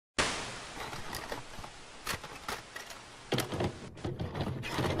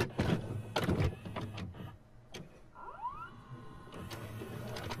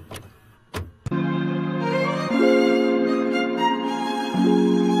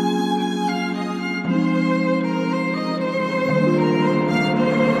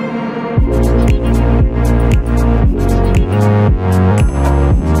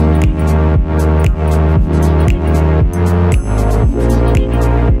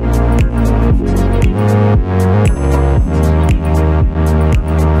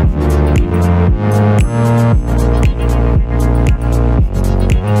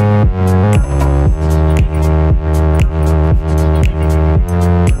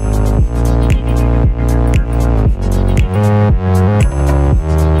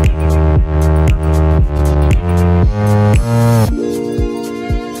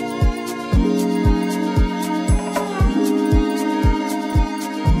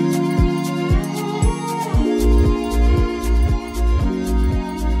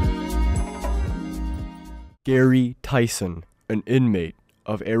Gary Tison, an inmate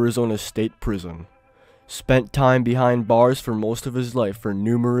of Arizona State Prison, spent time behind bars for most of his life for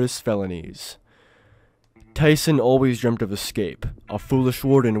numerous felonies. Tison always dreamt of escape. A foolish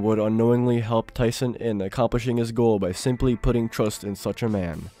warden would unknowingly help Tison in accomplishing his goal by simply putting trust in such a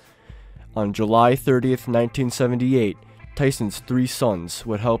man. On July 30th, 1978, Tison's 3 sons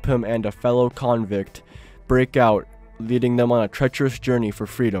would help him and a fellow convict break out, leading them on a treacherous journey for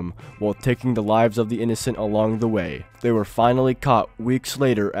freedom while taking the lives of the innocent along the way. They were finally caught weeks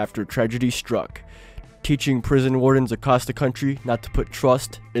later after tragedy struck, teaching prison wardens across the country not to put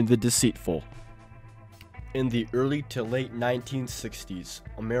trust in the deceitful. In the early to late 1960s,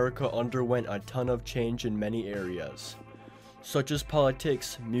 America underwent a ton of change in many areas, such as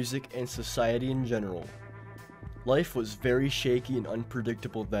politics, music, and society in general. Life was very shaky and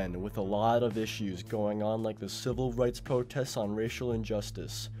unpredictable then, with a lot of issues going on like the civil rights protests on racial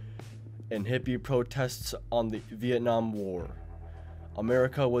injustice and hippie protests on the Vietnam War.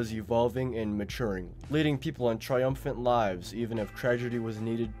 America was evolving and maturing, leading people on triumphant lives even if tragedy was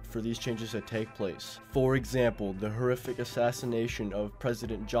needed for these changes to take place. For example, the horrific assassination of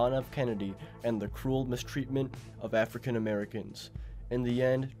President John F. Kennedy and the cruel mistreatment of African Americans. In the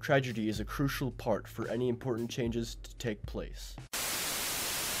end, tragedy is a crucial part for any important changes to take place.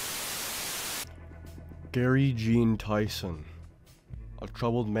 Gary Gene Tison, a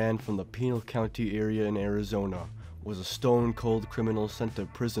troubled man from the Pinal County area in Arizona, was a stone-cold criminal sent to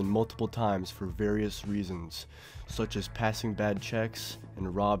prison multiple times for various reasons, such as passing bad checks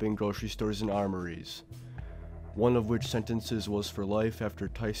and robbing grocery stores and armories. One of which sentences was for life after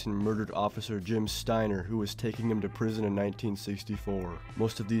Tison murdered Officer Jim Steiner, who was taking him to prison in 1964.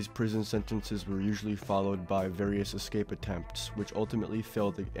 Most of these prison sentences were usually followed by various escape attempts, which ultimately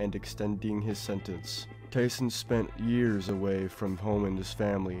failed and extending his sentence. Tison spent years away from home and his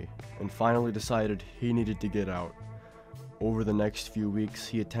family, and finally decided he needed to get out. Over the next few weeks,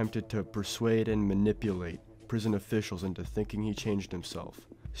 he attempted to persuade and manipulate prison officials into thinking he changed himself.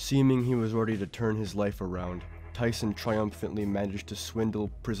 Seeming he was ready to turn his life around, Tison triumphantly managed to swindle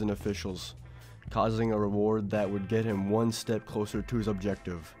prison officials, causing a reward that would get him one step closer to his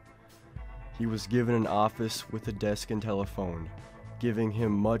objective. He was given an office with a desk and telephone, giving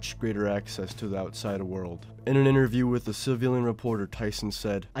him much greater access to the outside world. In an interview with a civilian reporter, Tison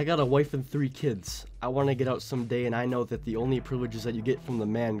said, "I got a wife and 3 kids. I want to get out someday, and I know that the only privileges that you get from the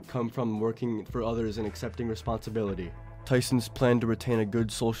man come from working for others and accepting responsibility." Tison's plan to retain a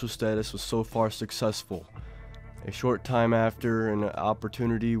good social status was so far successful. A short time after, an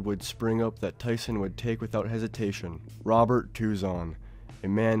opportunity would spring up that Tison would take without hesitation. Robert Tison, a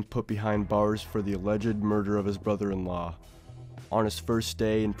man put behind bars for the alleged murder of his brother-in-law. On his first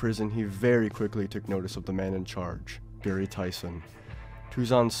day in prison, he very quickly took notice of the man in charge, Gary Tison.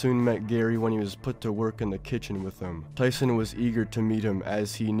 Tison soon met Gary when he was put to work in the kitchen with him. Tison was eager to meet him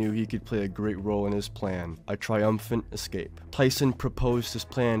as he knew he could play a great role in his plan, a triumphant escape. Tison proposed his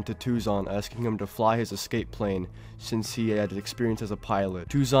plan to Tison, asking him to fly his escape plane since he had experience as a pilot.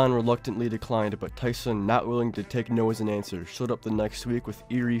 Tison reluctantly declined, but Tison, not willing to take no as an answer, showed up the next week with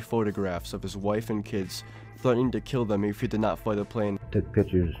eerie photographs of his wife and kids, threatening to kill them if he did not fly the plane. Took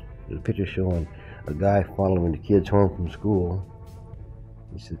pictures, there's a picture showing a guy following the kids home from school.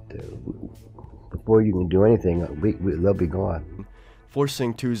 He said, before you can do anything, they'll be gone.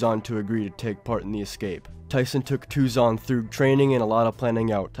 Forcing Tison to agree to take part in the escape. Tison took Tison through training and a lot of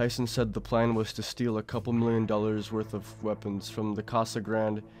planning out. Tison said the plan was to steal a couple $1 million worth of weapons from the Casa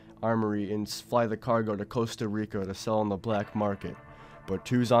Grande armory and fly the cargo to Costa Rica to sell on the black market. But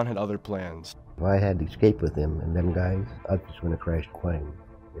Tison had other plans. If I had to escape with him and them guys, I was just going to crash the plane.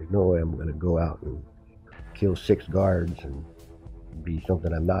 There's no way I'm going to go out and kill 6 guards and be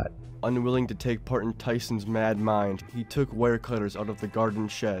something I'm not. Unwilling to take part in Tison's mad mind, he took wire cutters out of the garden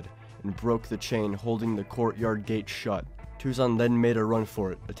shed and broke the chain holding the courtyard gate shut. Tison then made a run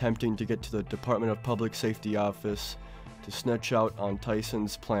for it, attempting to get to the Department of Public Safety office to snitch out on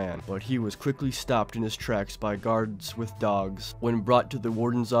Tison's plan, but he was quickly stopped in his tracks by guards with dogs. When brought to the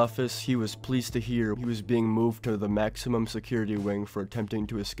warden's office, he was pleased to hear he was being moved to the maximum security wing for attempting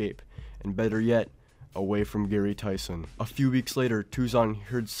to escape, and better yet, away from Gary Tison. A few weeks later, Tison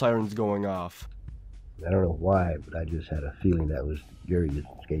heard sirens going off. I don't know why, but I just had a feeling that was Gary just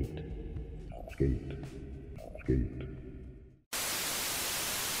escaped. Escaped.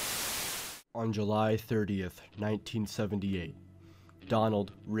 On July 30th, 1978,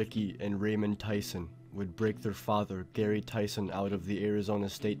 Donald, Ricky, and Raymond Tison would break their father, Gary Tison, out of the Arizona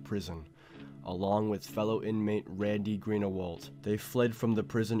State Prison. along with fellow inmate Randy Greenawalt. They fled from the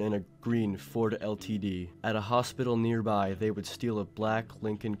prison in a green Ford LTD. At a hospital nearby, they would steal a black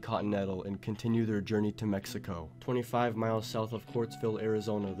Lincoln Continental and continue their journey to Mexico. 25 miles south of Quartzville,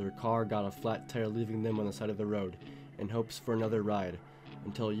 Arizona, their car got a flat tire, leaving them on the side of the road in hopes for another ride,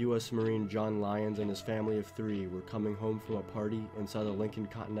 until U.S. Marine John Lyons and his family of 3 were coming home from a party and saw the Lincoln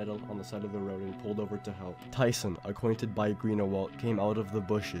Continental on the side of the road and pulled over to help. Tison, acquainted by Greenawalt, came out of the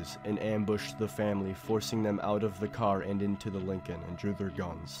bushes and ambushed the family, forcing them out of the car and into the Lincoln, and drew their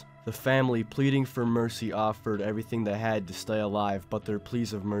guns. The family, pleading for mercy, offered everything they had to stay alive, but their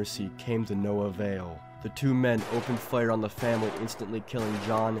pleas of mercy came to no avail. The 2 men opened fire on the family, instantly killing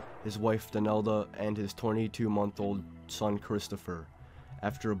John, his wife Donelda, and his 22-month-old son Christopher,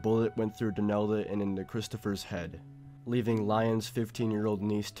 after a bullet went through Donelda and into Christopher's head, leaving Lyon's 15-year-old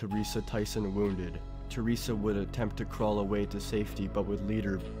niece Teresa Tison wounded. Teresa would attempt to crawl away to safety, but would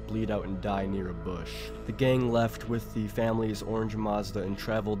later bleed out and die near a bush. The gang left with the family's orange Mazda and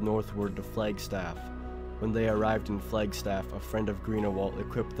traveled northward to Flagstaff. When they arrived in Flagstaff, a friend of Greenawalt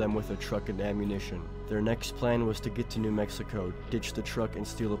equipped them with a truck and ammunition. Their next plan was to get to New Mexico, ditch the truck, and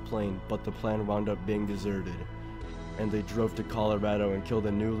steal a plane, but the plan wound up being deserted, and they drove to Colorado and killed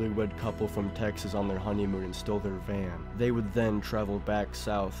a newlywed couple from Texas on their honeymoon and stole their van. They would then travel back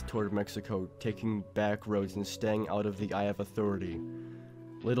south toward Mexico, taking back roads and staying out of the eye of authority.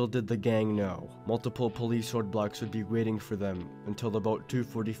 Little did the gang know, multiple police roadblocks would be waiting for them until about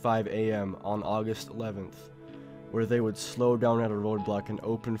 2:45 a.m. on August 11th, where they would slow down at a roadblock and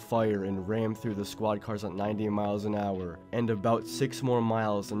open fire and ram through the squad cars at 90 miles an hour. And about 6 more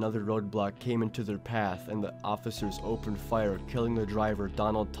miles, another roadblock came into their path, and the officers opened fire, killing the driver,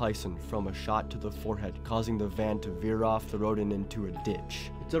 Donald Tison, from a shot to the forehead, causing the van to veer off the road and into a ditch.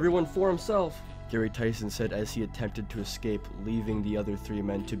 "It's everyone for himself," Gary Tison said as he attempted to escape, leaving the other 3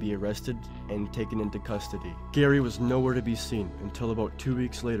 men to be arrested and taken into custody. Gary was nowhere to be seen until about 2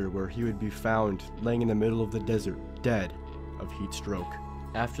 weeks later, where he would be found laying in the middle of the desert, dead of heat stroke.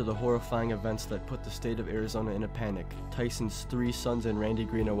 After the horrifying events that put the state of Arizona in a panic, Tison's 3 sons and Randy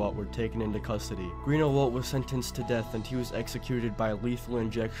Greenawalt were taken into custody. Greenawalt was sentenced to death, and he was executed by lethal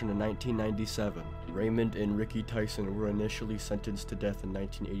injection in 1997. Raymond and Ricky Tison were initially sentenced to death in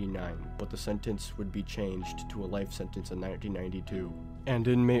 1989, but the sentence would be changed to a life sentence in 1992. And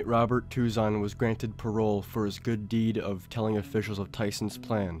inmate Robert Tison was granted parole for his good deed of telling officials of Tison's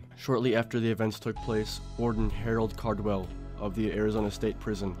plan. Shortly after the events took place, Warden Harold Cardwell of the Arizona State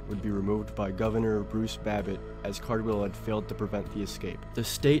Prison would be removed by Governor Bruce Babbitt, as Cardwell had failed to prevent the escape. The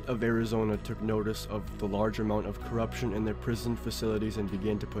state of Arizona took notice of the large amount of corruption in their prison facilities and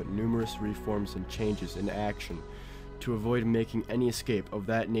began to put numerous reforms and changes into action to avoid making any escape of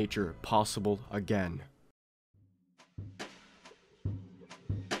that nature possible again.